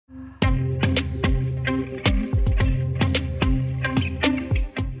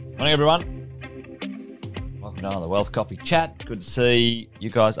Morning, everyone. Welcome to another Wealth Coffee Chat. Good to see you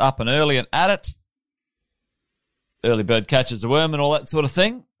guys up and early and at it. Early bird catches the worm and all that sort of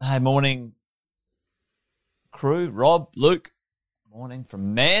thing. Hey, morning, crew. Rob, Luke. Morning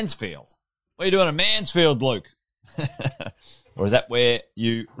from Mansfield. What are you doing in Mansfield, Luke? Or is that where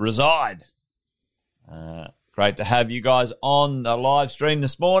you reside? Great to have you guys on the live stream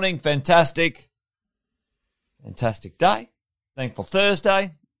this morning. Fantastic day. Thankful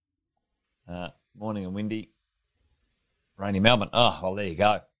Thursday. Morning and windy. Rainy Melbourne. Oh, well, there you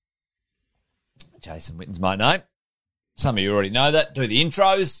go. Jason Witten's my name. Some of you already know that. Do the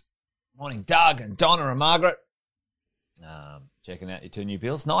intros. Morning, Doug and Donna and Margaret. Checking out your two new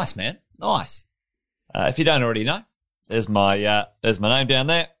bills. Nice, man. Nice. If you don't already know, there's my name down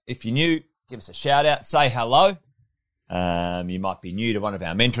there. If you're new, give us a shout out. Say hello. You might be new to one of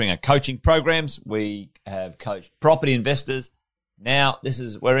our mentoring and coaching programs. We have coached property investors. Now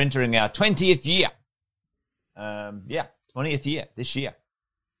we're entering our 20th year. 20th year this year.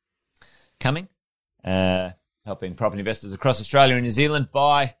 Coming. Helping property investors across Australia and New Zealand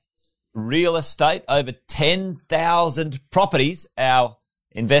buy real estate. Over 10,000 properties our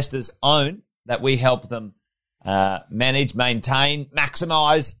investors own that we help them manage, maintain,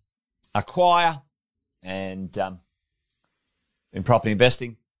 maximise, acquire, and in property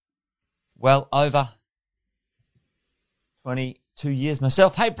investing, well over 22 years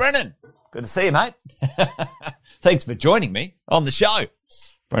myself. Hey, Brennan, good to see you, mate. Thanks for joining me on the show.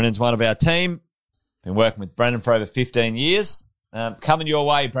 Brennan's one of our team. Been working with Brennan for over 15 years. Coming your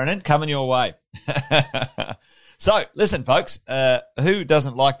way, Brennan, coming your way. So, listen, folks, who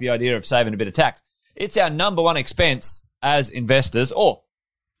doesn't like the idea of saving a bit of tax? It's our number one expense as investors or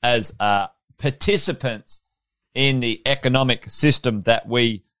as participants in the economic system that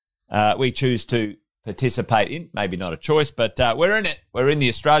we choose to participate in. Maybe not a choice, but we're in it. We're in the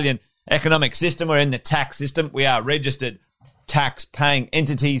Australian economic system. We're in the tax system. We are registered tax-paying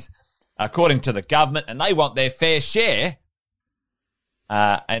entities according to the government, and they want their fair share.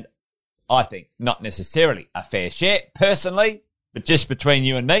 And I think not necessarily a fair share, personally, but just between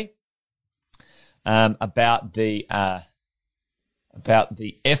you and me, about the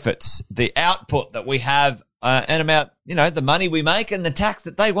efforts, the output that we have, and about, the money we make and the tax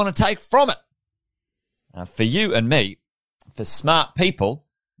that they want to take from it. For you and me, for smart people,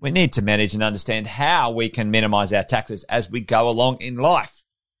 we need to manage and understand how we can minimize our taxes as we go along in life.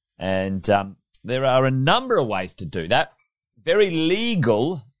 And there are a number of ways to do that. Very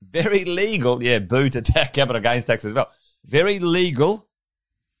legal, yeah, boo to capital gains tax as well. Very legal,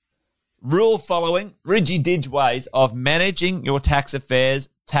 rule-following, ridgy-dig ways of managing your tax affairs,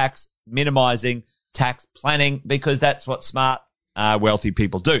 tax minimizing, tax planning, because that's what smart, wealthy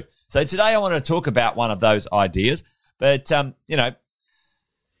people do. So today I want to talk about one of those ideas, but,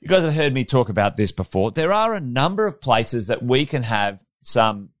 you guys have heard me talk about this before. There are a number of places that we can have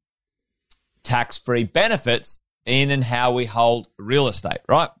some tax-free benefits in and how we hold real estate,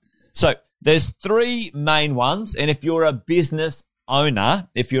 right? So there's three main ones, and if you're a business owner,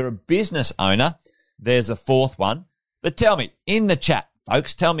 there's a fourth one. But tell me in the chat,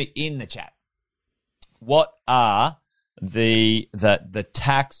 folks, what are the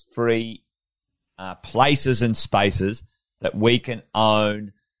tax-free places and spaces that we can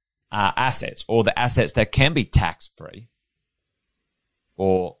own assets, or the assets that can be tax-free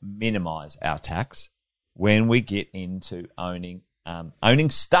or minimize our tax when we get into owning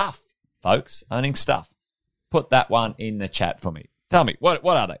stuff, folks, owning stuff. Put that one in the chat for me. Tell me, what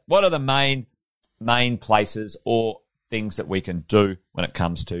are they? What are the main places or things that we can do when it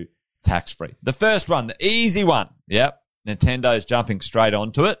comes to tax-free? The first one, the easy one. Yep, Nintendo's jumping straight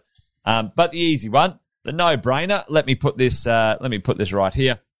onto it. But the easy one, the no-brainer. Let me put this right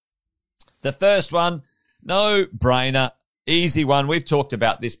here. The first one, no-brainer, easy one. We've talked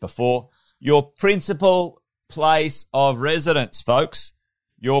about this before. Your principal place of residence, folks.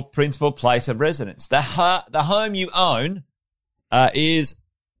 Your principal place of residence. The home you own is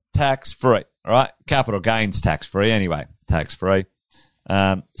tax-free, all right? Capital gains tax-free anyway, tax-free,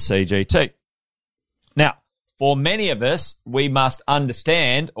 CGT. Now, for many of us, we must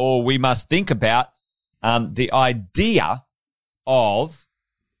understand, or we must think about the idea of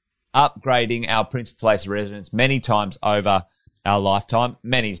upgrading our principal place of residence many times over our lifetime.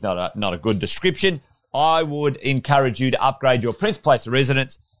 Many is not a good description. I would encourage you to upgrade your principal place of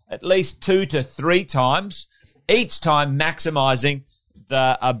residence at least 2 to 3 times, each time maximizing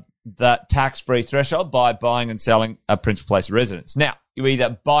the tax-free threshold by buying and selling a principal place of residence. Now, you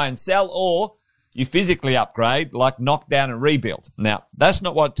either buy and sell or you physically upgrade, like knock down and rebuild. Now, that's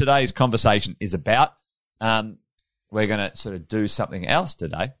not what today's conversation is about. We're going to sort of do something else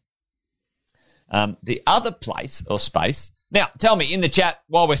today. The other place or space. Now, tell me in the chat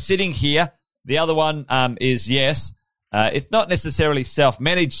while we're sitting here, the other one is yes. It's not necessarily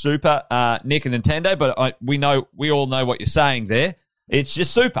self-managed super, Nick and Nintendo, but we all know what you're saying there. It's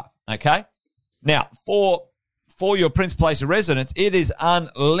just super, okay? Now, for your Prince Place of Residence, it is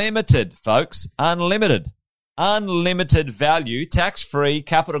unlimited, folks. Unlimited value, tax-free,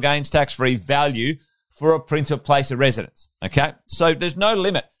 capital gains tax-free value for a Prince Place of Residence, okay? So there's no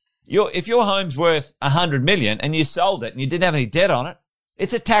limit. If your home's worth $100 million and you sold it and you didn't have any debt on it,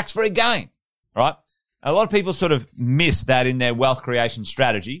 it's a tax-free gain, right? A lot of people sort of miss that in their wealth creation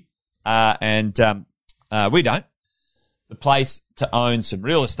strategy, and we don't. The place to own some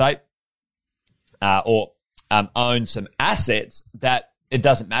real estate or own some assets that it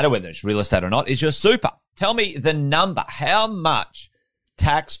doesn't matter whether it's real estate or not is your super. Tell me the number. How much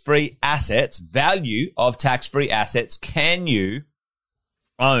tax-free assets, value of tax-free assets can you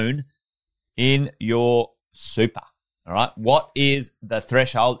own in your super? All right. What is the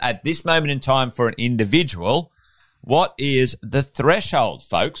threshold at this moment in time for an individual? What is the threshold,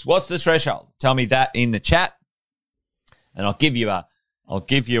 folks? What's the threshold? Tell me that in the chat, and I'll give you a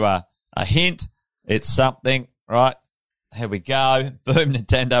hint. It's something, right? Here we go. Boom,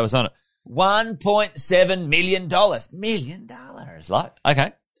 Nintendo was on it. $1.7 million. $1 million. Like,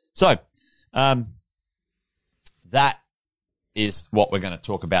 okay. So, that is what we're going to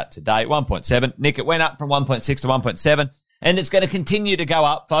talk about today. 1.7. Nick, it went up from 1.6 to 1.7, and it's going to continue to go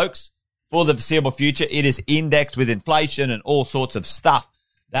up, folks, for the foreseeable future. It is indexed with inflation and all sorts of stuff.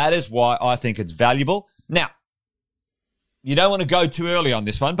 That is why I think it's valuable. Now, you don't want to go too early on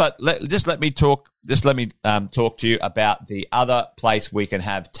this one, but let me talk to you about the other place we can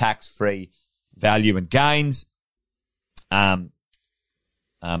have tax-free value and gains.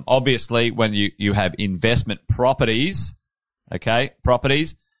 Obviously, when you have investment properties,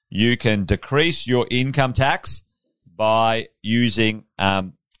 you can decrease your income tax by using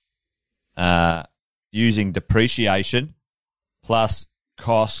depreciation plus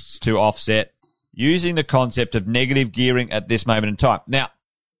costs to offset, using the concept of negative gearing at this moment in time. Now,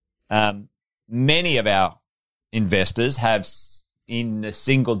 many of our investors have in the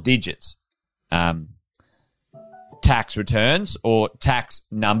single digits tax returns or tax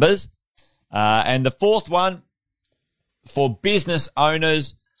numbers. And the fourth one, for business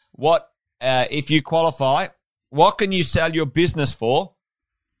owners, if you qualify, what can you sell your business for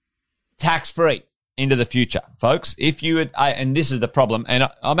tax-free into the future, folks? If you would, and this is the problem, and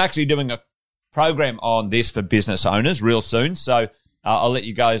I'm actually doing a program on this for business owners real soon, so I'll let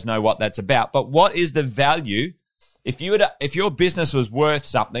you guys know what that's about. But what is the value if your business was worth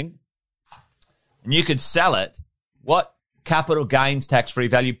something and you could sell it? What capital gains tax-free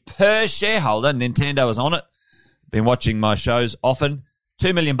value per shareholder? Nintendo is on it. Been watching my shows often.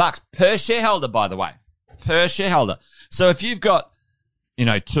 $2 million per shareholder, by the way, per shareholder. So if you've got,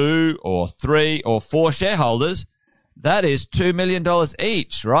 2 or 3 or 4 shareholders, that is $2 million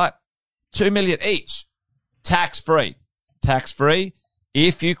each, right? $2 million each, tax-free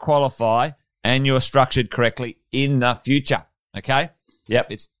if you qualify and you're structured correctly in the future. Okay.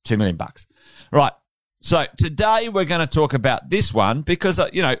 Yep. It's $2 million. Right. So today we're going to talk about this one because,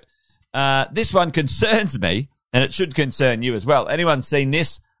 this one concerns me. And it should concern you as well. Anyone seen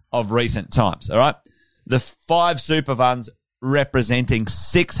this of recent times, all right? The 5 super funds representing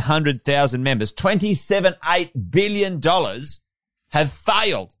 600,000 members, $27.8 billion have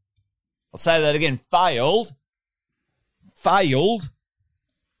failed. I'll say that again, failed, folks.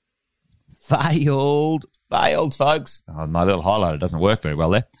 Oh, my little highlighter doesn't work very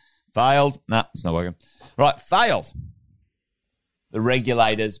well there. Failed. No, it's not working. Right, failed the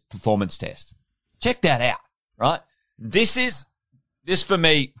regulator's performance test. Check that out. Right? This for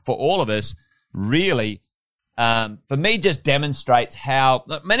me, for all of us, really, for me, just demonstrates how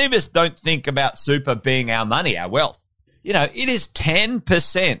many of us don't think about super being our money, our wealth. It is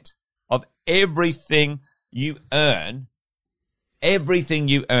 10% of everything you earn,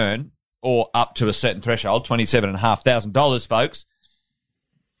 or up to a certain threshold, $27,500, folks.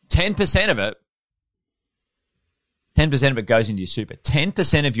 10% of it goes into your super.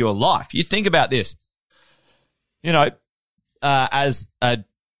 10% of your life. You think about this. As a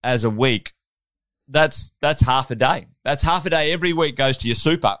week, that's half a day. That's half a day every week goes to your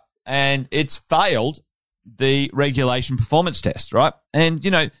super, and it's failed the regulation performance test, right? And,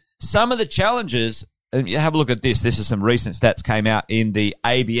 some of the challenges, and you have a look at this. This is some recent stats came out in the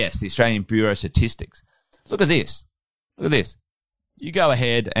ABS, the Australian Bureau of Statistics. Look at this. You go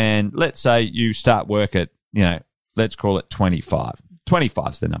ahead and let's say you start work at, let's call it 25.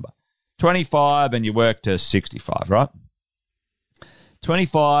 25 is the number. 25 and you work to 65, right?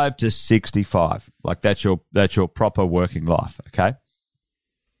 25 to 65. Like that's your proper working life, okay?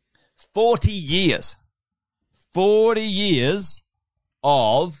 40 years. 40 years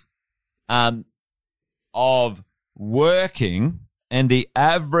of working, and the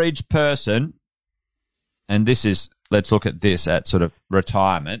average person, and this is, let's look at this at sort of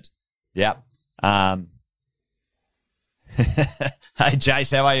retirement. Yep. Hey,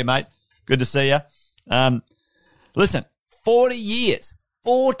 Jace, how are you, mate? Good to see you. Listen, 40 years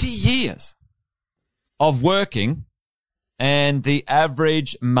of working, and the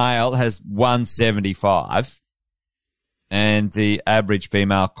average male has 175, and the average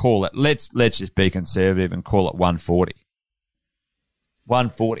female, call it, let's just be conservative and call it 140.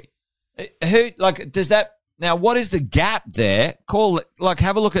 140. Who, like, does that, now what is the gap there? Call it, like,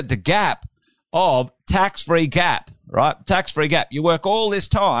 have a look at the gap of tax-free gap, right? Tax-free gap. You work all this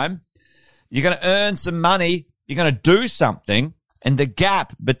time, you're going to earn some money, you're going to do something, and the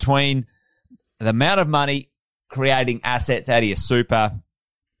gap between the amount of money creating assets out of your super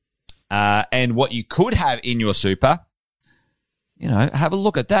and what you could have in your super, you know, have a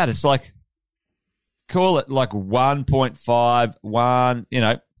look at that. It's like, call it like 1.5, you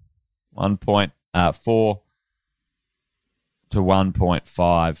know, 1.4 to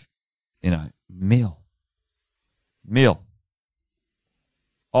 1.5, you know, mil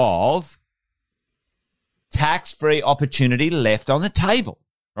of tax-free opportunity left on the table,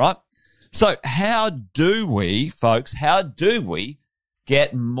 right? So how do we, folks,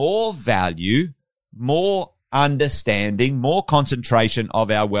 get more value, more understanding, more concentration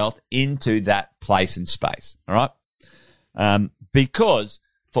of our wealth into that place and space, all right? Because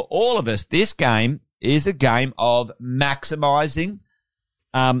for all of us, this game is a game of maximizing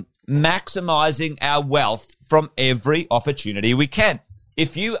our wealth from every opportunity we can.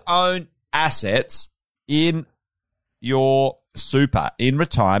 If you own assets in your super in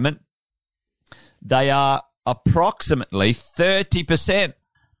retirement, they are approximately 30%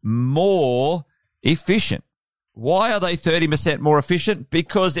 more efficient. Why are they 30% more efficient?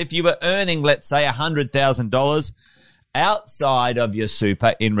 Because if you were earning, let's say, $100,000 outside of your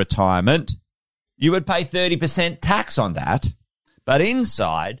super in retirement, you would pay 30% tax on that. But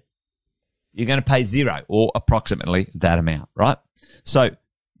inside, you're going to pay zero or approximately that amount, right? So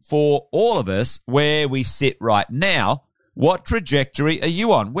for all of us, where we sit right now, what trajectory are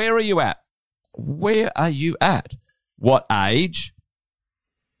you on? Where are you at? Where are you at? What age?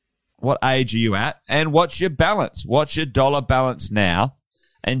 What age are you at? And what's your balance? What's your dollar balance now?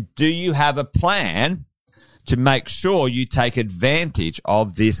 And do you have a plan to make sure you take advantage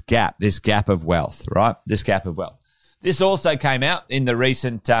of this gap of wealth, right? This gap of wealth. This also came out in the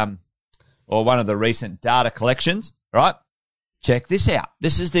recent, or one of the recent data collections, right? Check this out.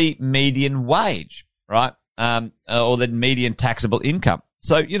 This is the median wage, right? Or the median taxable income.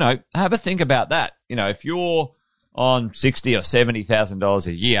 So, you know, have a think about that. You know, if you're on $60,000 or $70,000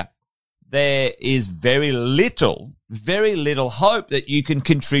 a year, there is very little hope that you can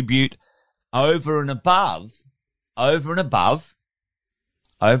contribute over and above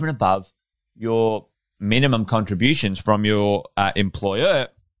your minimum contributions from your employer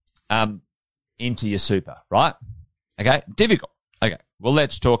into your super, right? Okay, difficult. Okay, well,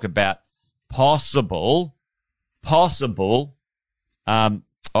 let's talk about possible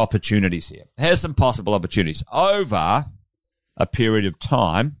opportunities here. Here's some possible opportunities over a period of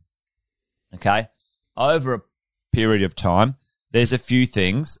time. Okay, over a period of time, there's a few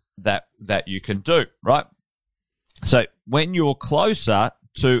things that you can do, right? So when you're closer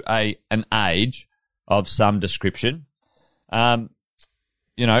to an age of some description, you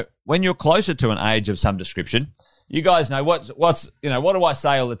know, when you're closer to an age of some description, you guys know what's you know, what do I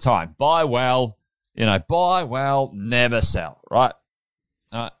say all the time? Buy well, you know, buy well, never sell, right?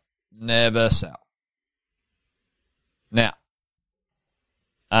 All right, never sell. Now,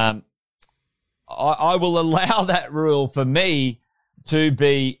 I will allow that rule for me to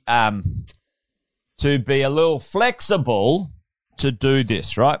be a little flexible to do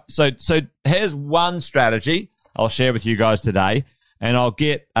this, right? So here's one strategy I'll share with you guys today, and I'll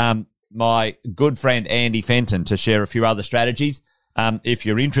get my good friend Andy Fenton to share a few other strategies. If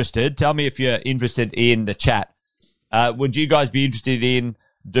you're interested, tell me if you're interested in the chat. Would you guys be interested in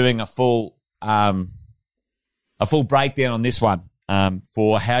doing a full breakdown on this one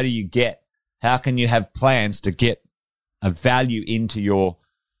for how can you have plans to get a value into your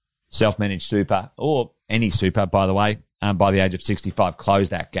self-managed super, or any super, by the way, by the age of 65, close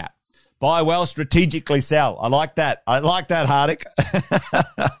that gap. Buy well, strategically sell. I like that. I like that, Hardik.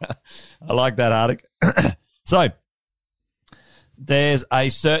 I like that, Hardik. So there's a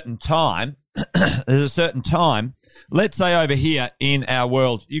certain time there's a certain time. Let's say over here in our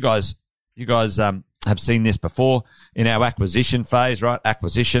world, you guys have seen this before in our acquisition phase, right?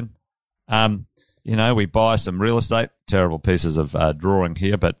 Acquisition. We buy some real estate. Terrible pieces of drawing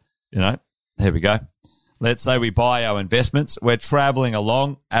here, but, here we go. Let's say we buy our investments. We're traveling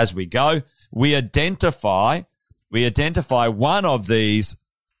along as we go. We identify one of these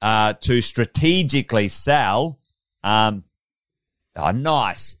to strategically sell.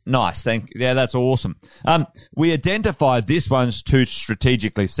 Nice. Yeah, that's awesome. We identify this one's to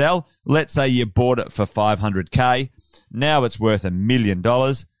strategically sell. Let's say you bought it for $500K. Now it's worth $1 million.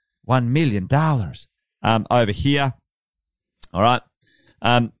 $1 million over here. All right.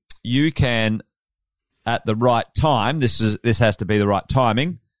 You can, at the right time, this has to be the right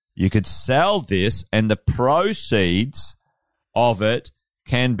timing. You could sell this, and the proceeds of it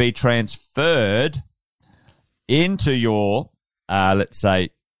can be transferred into your, let's say,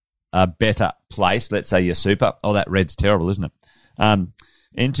 a better place. Let's say your super. Oh, that red's terrible, isn't it?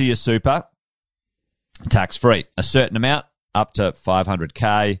 Into your super, tax-free. A certain amount, up to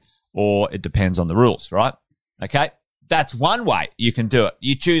 $500K, or it depends on the rules, right? Okay, that's one way you can do it.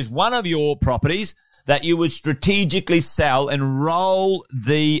 You choose one of your properties that you would strategically sell and roll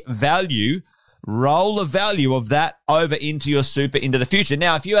the value of that over into your super into the future.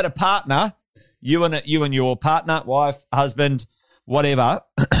 Now, if you had a partner, you and your partner, wife, husband, whatever,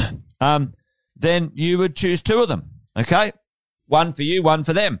 then you would choose two of them, okay? One for you, one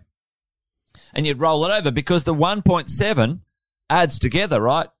for them. And you'd roll it over because the 1.7 adds together,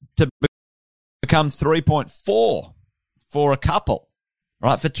 right, to become 3.4 for a couple,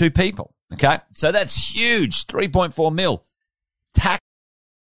 right, for two people, okay? So that's huge, 3.4 mil.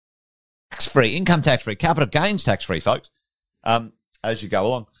 Tax-free, income tax-free, capital gains tax-free, folks, as you go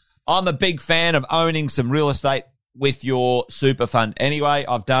along. I'm a big fan of owning some real estate with your super fund anyway.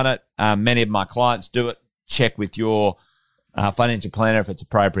 I've done it. Many of my clients do it. Check with your financial planner if it's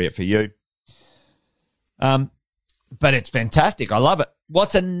appropriate for you. But it's fantastic. I love it.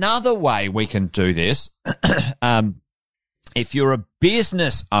 What's another way we can do this? If you're a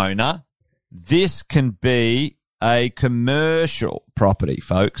business owner, this can be a commercial property,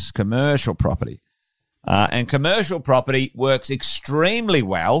 folks. Commercial property. And commercial property works extremely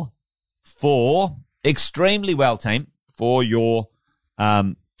well, team, for your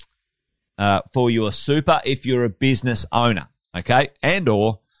super if you're a business owner, okay, and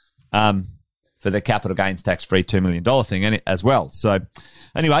or for the capital gains tax-free $2 million thing as well. So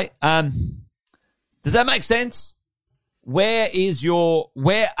anyway, does that make sense? Where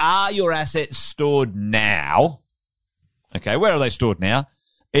are your assets stored now? Okay, where are they stored now?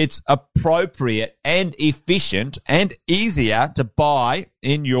 It's appropriate and efficient and easier to buy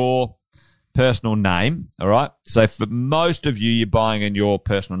in your personal name, all right? So for most of you, you're buying in your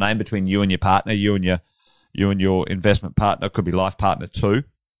personal name between you and your partner, you and your investment partner, could be life partner too.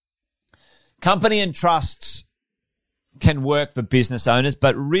 Company and trusts can work for business owners,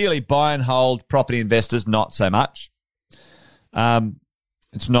 but really buy and hold property investors, not so much.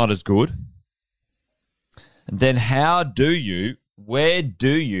 It's not as good. And then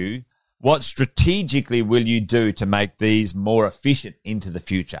what strategically will you do to make these more efficient into the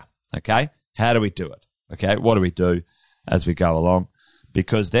future? Okay? How do we do it? Okay? What do we do as we go along?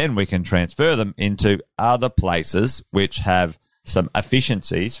 Because then we can transfer them into other places which have some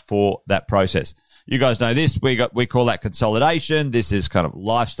efficiencies for that process. You guys know this. We call that consolidation. This is kind of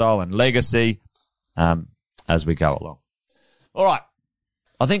lifestyle and legacy as we go along. All right.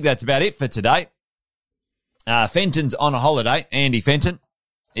 I think that's about it for today. Fenton's on a holiday. Andy Fenton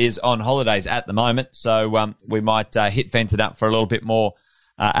is on holidays at the moment, so we might hit Fenton up for a little bit more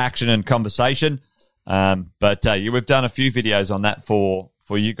action and conversation. But we've done a few videos on that for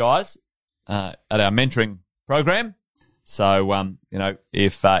you guys at our mentoring program. So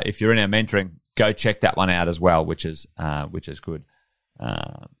if you're in our mentoring, go check that one out as well, which is good.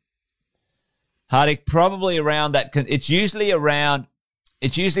 Hardik, probably around that. It's usually an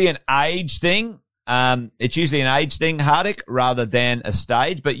age thing. It's usually an age thing, Hardik, rather than a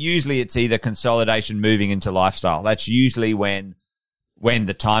stage, but usually it's either consolidation moving into lifestyle. That's usually when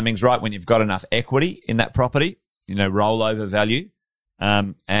the timing's right, when you've got enough equity in that property, rollover value.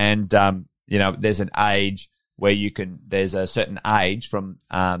 There's an age where there's a certain age from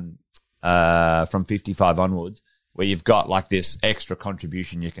 55 onwards where you've got like this extra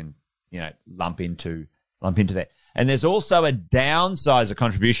contribution you can, lump into that. And there's also a downsizer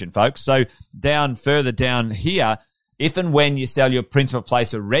contribution, folks. So further down here, if and when you sell your principal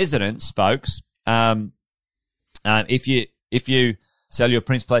place of residence, folks, if you sell your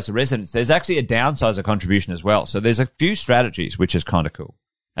principal place of residence, there's actually a downsizer contribution as well. So there's a few strategies, which is kind of cool.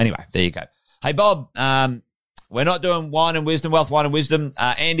 Anyway, there you go. Hey, Bob, we're not doing Wine and Wisdom, Wealth, Wine and Wisdom.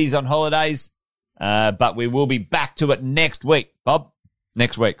 Andy's on holidays, but we will be back to it next week, Bob.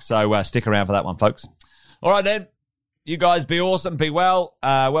 Next week. So stick around for that one, folks. All right, then. You guys be awesome, be well.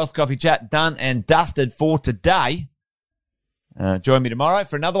 Wealth Coffee Chat done and dusted for today. Join me tomorrow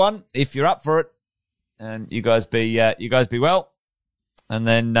for another one if you're up for it. And you guys be well. And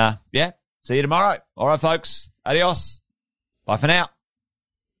then see you tomorrow. All right, folks. Adios. Bye for now.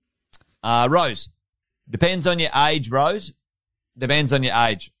 Rose. Depends on your age, Rose. Depends on your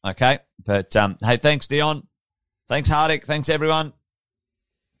age. Okay. But hey, thanks, Dion. Thanks, Hardik. Thanks, everyone.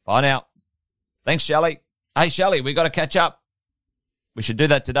 Bye now. Thanks, Shelley. Hey, Shelley, we got to catch up. We should do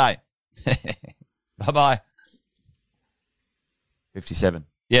that today. Bye-bye. 57.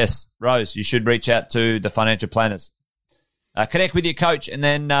 Yes, Rose, you should reach out to the financial planners. Connect with your coach and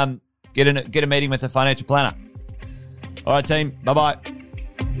then get a meeting with the financial planner. All right, team. Bye-bye.